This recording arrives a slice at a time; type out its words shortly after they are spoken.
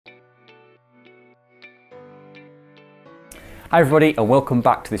Hi everybody and welcome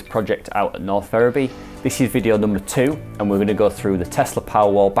back to this project out at North Ferriby. This is video number 2 and we're going to go through the Tesla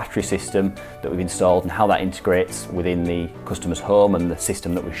Powerwall battery system that we've installed and how that integrates within the customer's home and the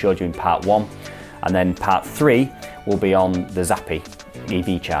system that we showed you in part 1. And then part 3 will be on the Zappi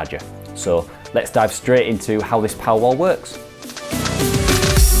EV charger. So let's dive straight into how this Powerwall works.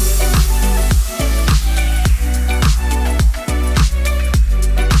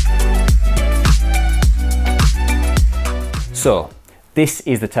 So, this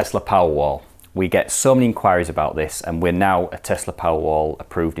is the Tesla Powerwall. We get so many inquiries about this and we're now a Tesla Powerwall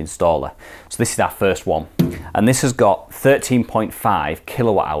approved installer. So this is our first one. And this has got 13.5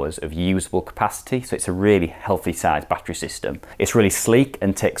 kilowatt hours of usable capacity. So it's a really healthy sized battery system. It's really sleek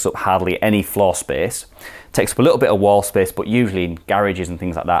and takes up hardly any floor space. Takes up a little bit of wall space, but usually in garages and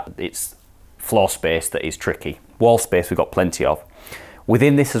things like that, it's floor space that is tricky. Wall space we've got plenty of.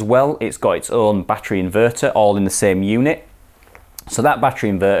 Within this as well, it's got its own battery inverter all in the same unit. So that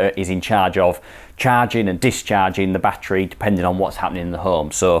battery inverter is in charge of charging and discharging the battery depending on what's happening in the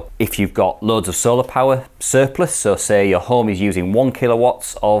home. So if you've got loads of solar power surplus, so say your home is using 1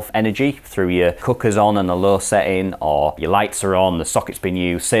 kilowatts of energy through your cooker's on and a low setting, or your lights are on, the socket's been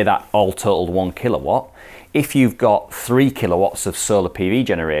used, say that all totaled 1 kilowatt. If you've got 3 kilowatts of solar PV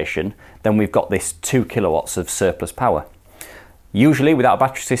generation, then we've got this 2 kilowatts of surplus power. Usually without a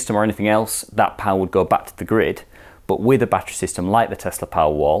battery system or anything else, that power would go back to the grid. But with a battery system like the Tesla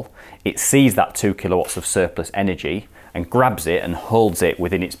Powerwall, it sees that 2 kilowatts of surplus energy and grabs it and holds it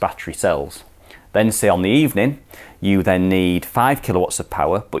within its battery cells. Then say on the evening, you then need 5 kilowatts of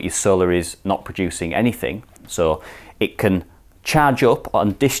power, but your solar is not producing anything. So it can charge up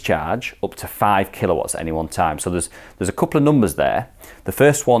and discharge up to 5 kilowatts at any one time. So there's a couple of numbers there. The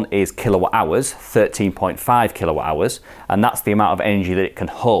first one is kilowatt hours, 13.5 kilowatt hours, and that's the amount of energy that it can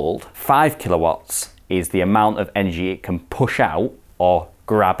hold. 5 kilowatts is the amount of energy it can push out or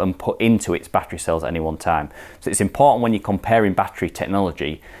grab and put into its battery cells at any one time. So it's important when you're comparing battery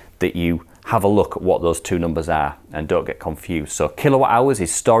technology that you have a look at what those two numbers are and don't get confused. So kilowatt hours is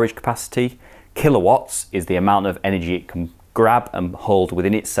storage capacity, kilowatts is the amount of energy it can grab and hold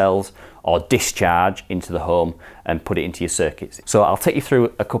within its cells or discharge into the home and put it into your circuits. So I'll take you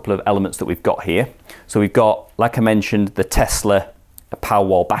through a couple of elements that we've got here. So we've got, like I mentioned, the Tesla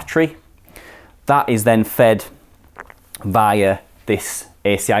Powerwall battery. That is then fed via this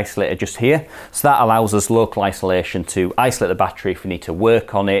AC isolator just here. So that allows us local isolation to isolate the battery if we need to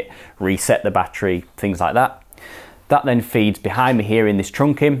work on it, reset the battery, things like that. That then feeds behind me here in this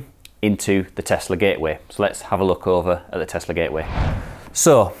trunking into the Tesla gateway. So let's have a look over at the Tesla gateway.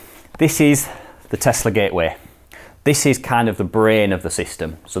 So this is the Tesla gateway. This is kind of the brain of the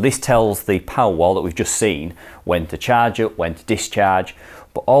system. So this tells the Powerwall that we've just seen when to charge it, when to discharge,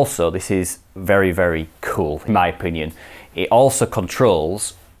 but also this is very, very cool in my opinion. It also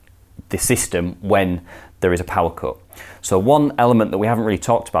controls the system when there is a power cut. So one element that we haven't really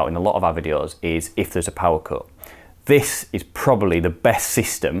talked about in a lot of our videos is if there's a power cut. This is probably the best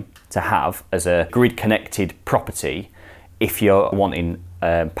system to have as a grid connected property if you're wanting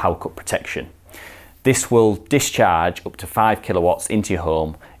power cut protection. This will discharge up to 5 kilowatts into your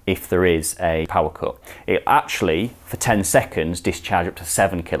home if there is a power cut. It actually, for 10 seconds, discharge up to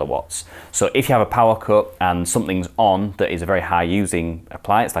 7 kilowatts. So if you have a power cut and something's on that is a very high using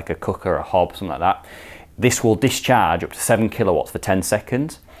appliance, like a cooker, a hob, something like that, this will discharge up to 7 kilowatts for 10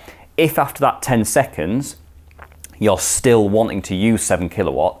 seconds. If after that 10 seconds, you're still wanting to use 7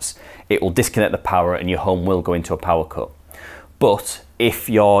 kilowatts, it will disconnect the power and your home will go into a power cut. But if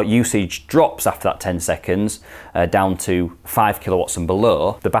your usage drops after that 10 seconds down to 5 kilowatts and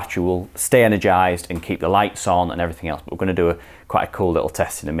below, the battery will stay energized and keep the lights on and everything else. But we're going to do quite a cool little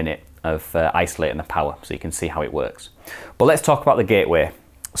test in a minute of isolating the power so you can see how it works. But let's talk about the gateway.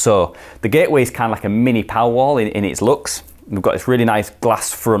 So the gateway is kind of like a mini Powerwall in its looks. We've got this really nice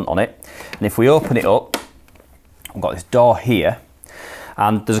glass front on it. And if we open it up, we've got this door here.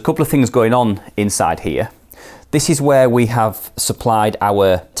 And there's a couple of things going on inside here. This is where we have supplied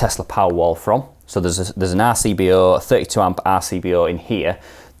our Tesla Powerwall from. So there's an RCBO, a 32 amp RCBO in here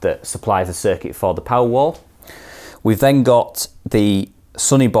that supplies a circuit for the Powerwall. We've then got the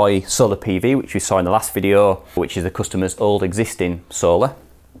Sunny Boy solar PV, which we saw in the last video, which is the customer's old existing solar.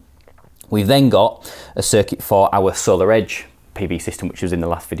 We've then got a circuit for our Solar Edge PV system, which was in the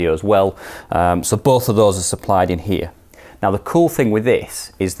last video as well. So both of those are supplied in here. Now the cool thing with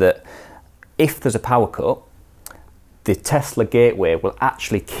this is that if there's a power cut, the Tesla gateway will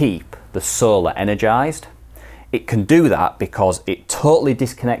actually keep the solar energized. It can do that because it totally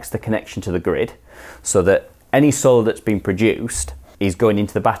disconnects the connection to the grid so that any solar that's been produced is going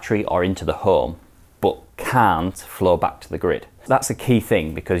into the battery or into the home. but can't flow back to the grid. That's a key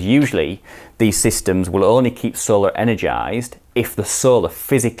thing, because usually these systems will only keep solar energized if the solar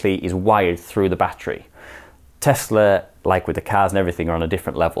physically is wired through the battery. Tesla, like with the cars and everything, are on a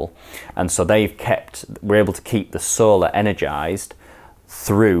different level, and so we're able to keep the solar energized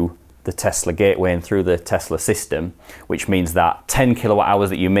through the Tesla gateway and through the Tesla system, which means that 10 kilowatt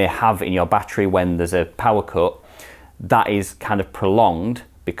hours that you may have in your battery when there's a power cut, that is kind of prolonged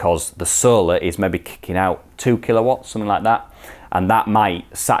because the solar is maybe kicking out 2 kilowatts, something like that, and that might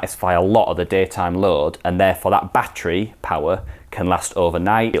satisfy a lot of the daytime load, and therefore that battery power can last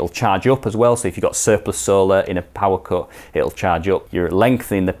overnight. It'll charge up as well, so if you've got surplus solar in a power cut, it'll charge up. You're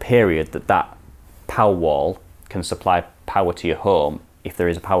lengthening the period that Powerwall can supply power to your home if there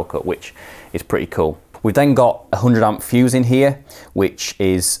is a power cut, which is pretty cool. We've then got a 100 amp fuse in here, which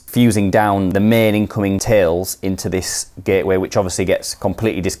is fusing down the main incoming tails into this gateway, which obviously gets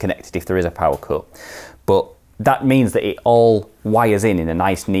completely disconnected if there is a power cut. But that means that it all wires in a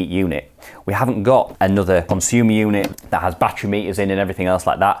nice, neat unit. We haven't got another consumer unit that has battery meters in and everything else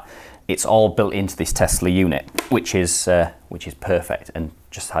like that. It's all built into this Tesla unit, which is perfect, and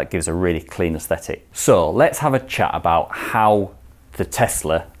just how it gives a really clean aesthetic. So let's have a chat about how the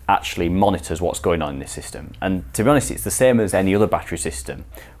Tesla actually monitors what's going on in this system. And to be honest, it's the same as any other battery system,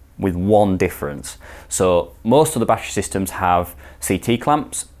 with one difference. So most of the battery systems have CT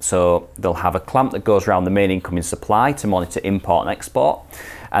clamps, so they'll have a clamp that goes around the main incoming supply to monitor import and export,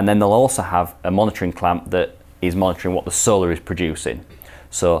 and then they'll also have a monitoring clamp that is monitoring what the solar is producing.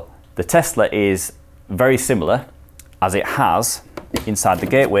 So the Tesla is very similar, as it has inside the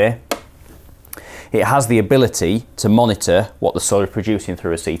gateway, it has the ability to monitor what the solar is producing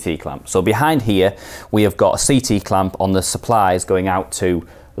through a CT clamp. So behind here, we have got a CT clamp on the supplies going out to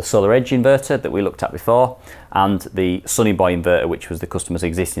the Solar Edge inverter that we looked at before, and the Sunny Boy inverter, which was the customer's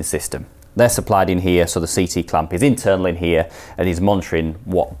existing system. They're supplied in here, so the CT clamp is internal in here and is monitoring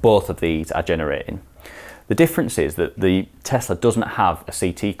what both of these are generating. The difference is that the Tesla doesn't have a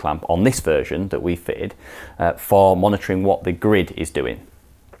CT clamp on this version that we fitted for monitoring what the grid is doing.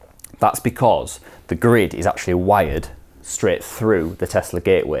 That's because the grid is actually wired straight through the Tesla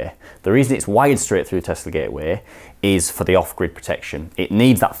gateway. The reason it's wired straight through the Tesla gateway is for the off-grid protection. It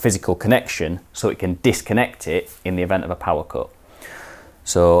needs that physical connection so it can disconnect it in the event of a power cut.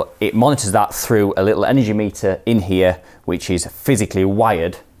 So it monitors that through a little energy meter in here, which is physically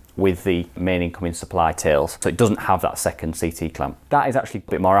wired with the main incoming supply tails. So it doesn't have that second CT clamp. That is actually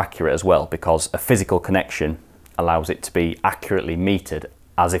a bit more accurate as well, because a physical connection allows it to be accurately metered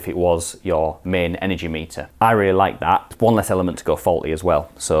as if it was your main energy meter. I really like that. One less element to go faulty as well.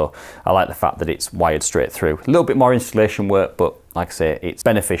 So I like the fact that it's wired straight through. A little bit more installation work, but like I say, it's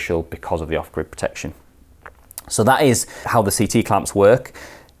beneficial because of the off-grid protection. So that is how the CT clamps work.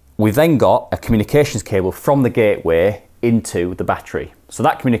 We've then got a communications cable from the gateway into the battery. So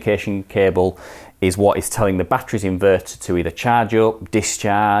that communication cable is what is telling the battery's inverter to either charge up,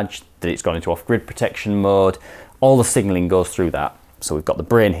 discharge, that it's gone into off-grid protection mode. All the signaling goes through that. So we've got the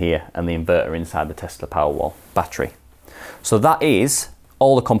brain here and the inverter inside the Tesla Powerwall battery. So that is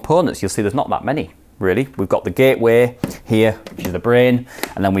all the components. You'll see there's not that many, really. We've got the gateway here, which is the brain,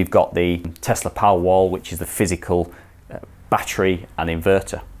 and then we've got the Tesla Powerwall, which is the physical battery and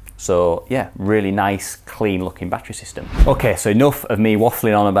inverter. So yeah, really nice, clean looking battery system. Okay, so enough of me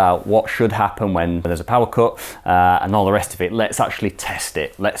waffling on about what should happen when there's a power cut and all the rest of it. Let's actually test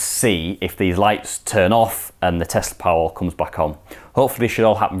it. Let's see if these lights turn off and the Tesla Powerwall comes back on. Hopefully this should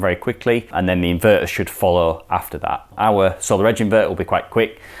all happen very quickly, and then the inverter should follow after that. Our Solar Edge inverter will be quite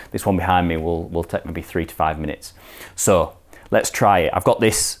quick. This one behind me will take maybe 3 to 5 minutes. So let's try it. I've got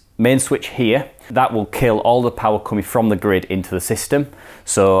this main switch here. That will kill all the power coming from the grid into the system,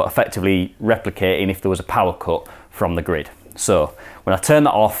 so effectively replicating if there was a power cut from the grid. So when I turn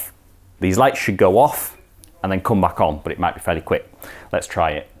that off, these lights should go off and then come back on, but it might be fairly quick. Let's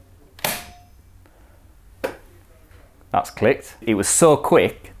try it. That's clicked. It was so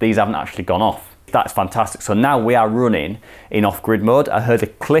quick, these haven't actually gone off. That's fantastic. So now we are running in off-grid mode. I heard a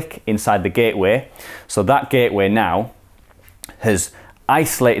click inside the gateway. So that gateway now has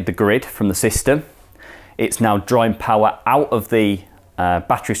isolated the grid from the system. It's now drawing power out of the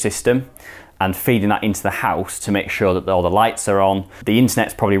battery system and feeding that into the house to make sure that all the lights are on. The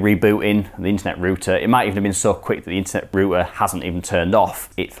internet's probably rebooting, the internet router. It might even have been so quick that the internet router hasn't even turned off.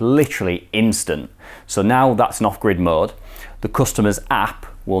 It's literally instant. So now that's in off-grid mode. The customer's app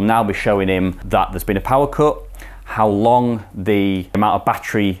will now be showing him that there's been a power cut, how long the amount of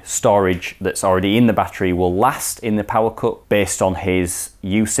battery storage that's already in the battery will last in the power cut based on his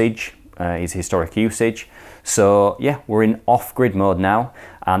usage, his historic usage. So yeah, we're in off-grid mode now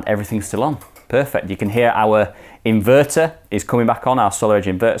and everything's still on. Perfect. You can hear our inverter is coming back on, our solar edge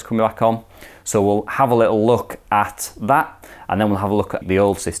inverter is coming back on. So we'll have a little look at that, and then we'll have a look at the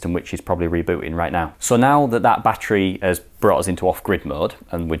old system, which is probably rebooting right now. So now that that battery has brought us into off-grid mode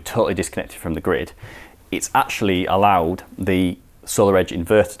and we're totally disconnected from the grid, it's actually allowed the solar edge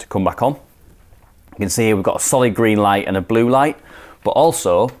inverter to come back on. You can see here we've got a solid green light and a blue light, but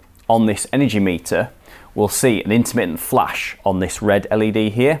also on this energy meter, we'll see an intermittent flash on this red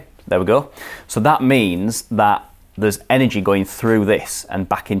LED here. There we go. So that means that there's energy going through this and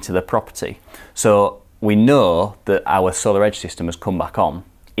back into the property. So we know that our solar edge system has come back on,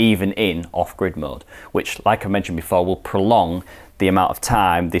 even in off-grid mode, which, like I mentioned before, will prolong the amount of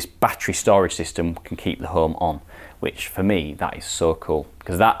time this battery storage system can keep the home on, which for me, that is so cool,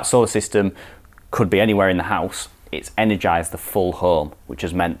 because that solar system could be anywhere in the house. It's energized the full home, which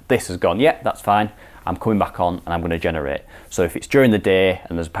has meant this has gone, yeah, that's fine, I'm coming back on and I'm going to generate. So if it's during the day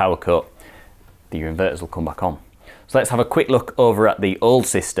and there's a power cut, the inverters will come back on. So let's have a quick look over at the old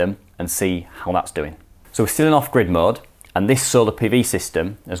system and see how that's doing. So we're still in off-grid mode, and this solar PV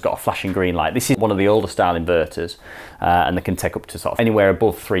system has got a flashing green light. This is one of the older style inverters, and they can take up to sort of anywhere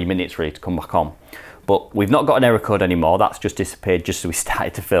above 3 minutes really to come back on. But we've not got an error code anymore. That's just disappeared just as we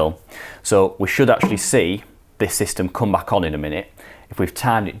started to film. So we should actually see this system come back on in a minute. If we've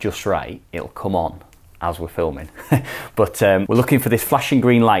timed it just right, it'll come on as we're filming. But we're looking for this flashing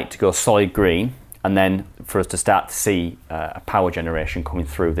green light to go solid green, and then for us to start to see a power generation coming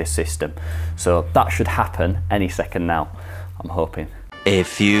through this system. So that should happen any second now, I'm hoping. A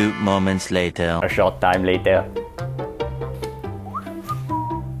few moments later. A short time later.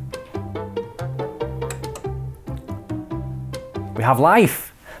 We have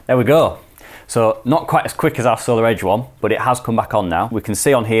life. There we go. So not quite as quick as our solar edge one, but it has come back on now. We can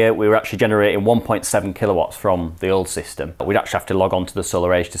see on here we were actually generating 1.7 kilowatts from the old system. We'd actually have to log on to the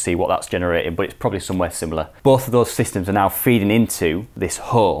solar edge to see what that's generating, but it's probably somewhere similar. Both of those systems are now feeding into this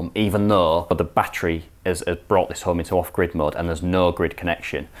home, even though the battery has brought this home into off-grid mode and there's no grid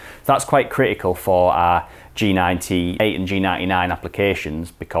connection. That's quite critical for our G98 and G99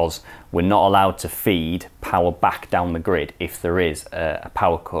 applications, because we're not allowed to feed power back down the grid if there is a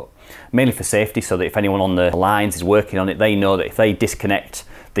power cut. Mainly for safety, so that if anyone on the lines is working on it, they know that if they disconnect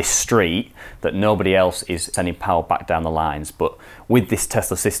this street, that nobody else is sending power back down the lines. But with this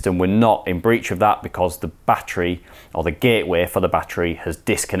Tesla system, we're not in breach of that, because the battery, or the gateway for the battery, has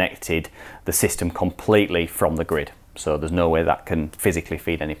disconnected the system completely from the grid. So there's no way that can physically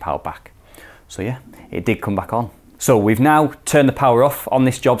feed any power back. So yeah, it did come back on. So we've now turned the power off on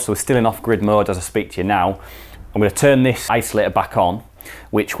this job, so we're still in off-grid mode as I speak to you now. I'm going to turn this isolator back on,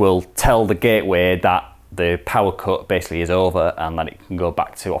 which will tell the gateway that the power cut basically is over and that it can go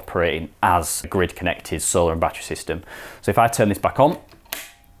back to operating as a grid connected solar and battery system. So if I turn this back on,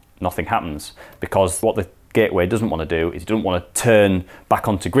 nothing happens, because what the gateway doesn't want to do is it doesn't want to turn back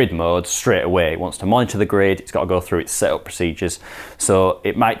onto grid mode straight away. It wants to monitor the grid, it's got to go through its setup procedures. So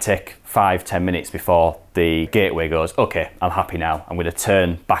it might take 5-10 minutes before the gateway goes, okay, I'm happy now, I'm going to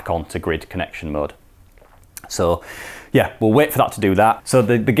turn back on to grid connection mode. So yeah, we'll wait for that to do that. So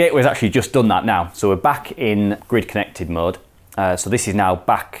the gateway's actually just done that now. So we're back in grid connected mode. So this is now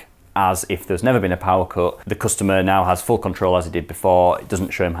back as if there's never been a power cut. The customer now has full control as he did before. It doesn't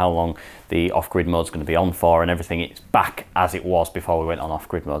show him how long the off-grid mode's going to be on for and everything. It's back as it was before we went on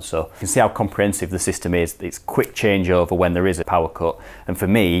off-grid mode. So you can see how comprehensive the system is. It's quick changeover when there is a power cut. And for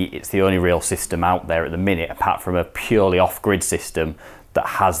me, it's the only real system out there at the minute, apart from a purely off-grid system, that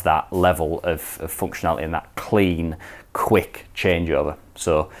has that level of functionality and that clean, quick changeover.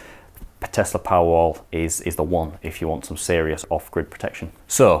 So Tesla Powerwall is the one if you want some serious off-grid protection.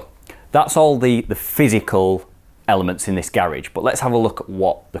 So that's all the physical elements in this garage, but let's have a look at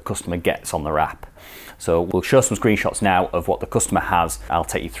what the customer gets on their app. So we'll show some screenshots now of what the customer has. I'll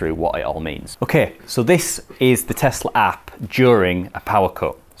take you through what it all means. Okay, so this is the Tesla app during a power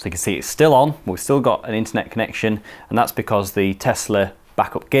cut. So you can see it's still on, we've still got an internet connection, and that's because the Tesla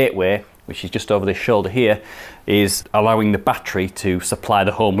backup gateway, which is just over this shoulder here, is allowing the battery to supply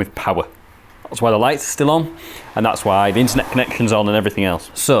the home with power. That's why the lights are still on, and that's why the internet connection's on and everything else.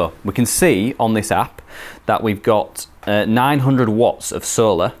 So we can see on this app that we've got 900 watts of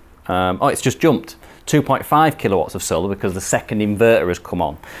solar. Oh, it's just jumped. 2.5 kilowatts of solar because the second inverter has come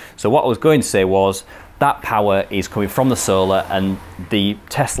on. So what I was going to say was that power is coming from the solar, and the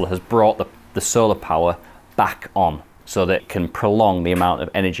Tesla has brought the solar power back on, so that it can prolong the amount of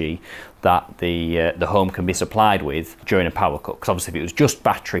energy that the home can be supplied with during a power cut. Because obviously if it was just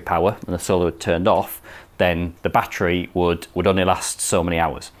battery power and the solar had turned off, then the battery would only last so many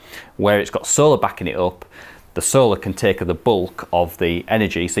hours. Where it's got solar backing it up, the solar can take the bulk of the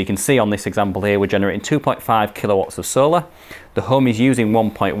energy. So you can see on this example here, we're generating 2.5 kilowatts of solar. The home is using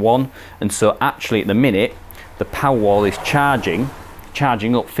 1.1, and so actually at the minute, the Powerwall is charging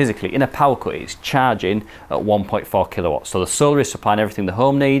up physically. In a power cut, it's charging at 1.4 kilowatts. So the solar is supplying everything the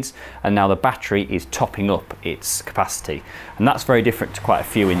home needs, and now the battery is topping up its capacity. And that's very different to quite a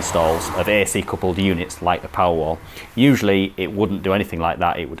few installs of AC coupled units like the Powerwall. Usually it wouldn't do anything like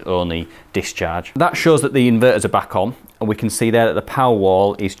that, it would only discharge. That shows that the inverters are back on, and we can see there that the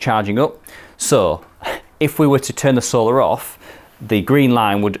Powerwall is charging up. So if we were to turn the solar off, the green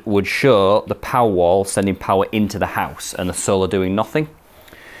line would show the Powerwall sending power into the house and the solar doing nothing.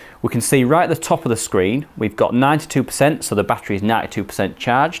 We can see right at the top of the screen, we've got 92%, so the battery is 92%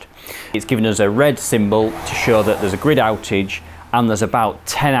 charged. It's giving us a red symbol to show that there's a grid outage and there's about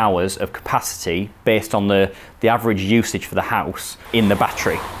 10 hours of capacity based on the average usage for the house in the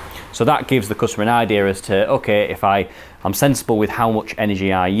battery. So that gives the customer an idea as to, okay, if I'm sensible with how much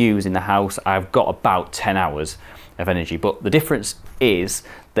energy I use in the house, I've got about 10 hours of energy. But the difference is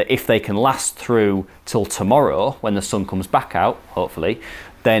that if they can last through till tomorrow when the sun comes back out, hopefully,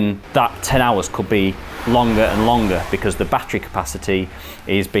 then that 10 hours could be longer and longer because the battery capacity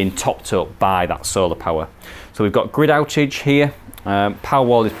is being topped up by that solar power. So we've got grid outage here.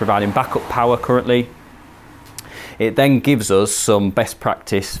 Powerwall is providing backup power currently. It then gives us some best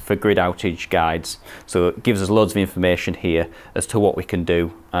practice for grid outage guides. So it gives us loads of information here as to what we can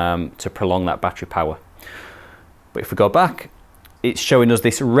do to prolong that battery power. But if we go back, it's showing us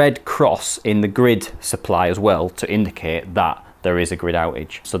this red cross in the grid supply as well to indicate that there is a grid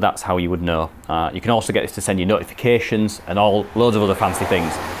outage. So that's how you would know. You can also get this to send you notifications and loads of other fancy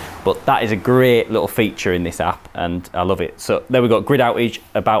things. But that is a great little feature in this app and I love it. So there we got grid outage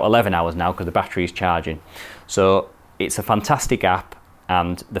about 11 hours now because the battery is charging. So it's a fantastic app,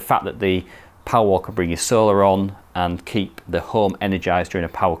 and the fact that the Powerwall can bring your solar on and keep the home energized during a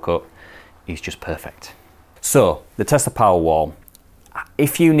power cut is just perfect. So the Tesla Powerwall,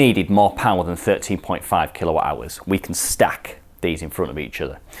 if you needed more power than 13.5 kilowatt hours, we can stack these in front of each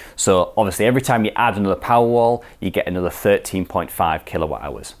other. So obviously every time you add another Powerwall, you get another 13.5 kilowatt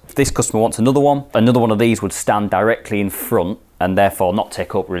hours. If this customer wants another one of these would stand directly in front and therefore not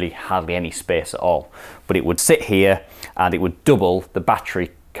take up really hardly any space at all. But it would sit here and it would double the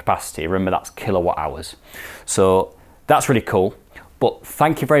battery capacity. Remember, that's kilowatt hours. So that's really cool. But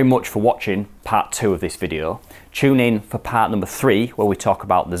thank you very much for watching part 2 of this video. Tune in for part number 3 where we talk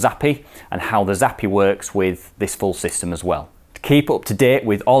about the Zappy and how the Zappy works with this full system as well. To keep up to date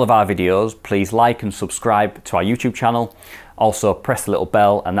with all of our videos, please like and subscribe to our YouTube channel. Also press the little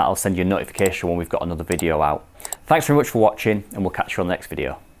bell and that'll send you a notification when we've got another video out. Thanks very much for watching, and we'll catch you on the next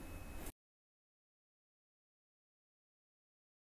video.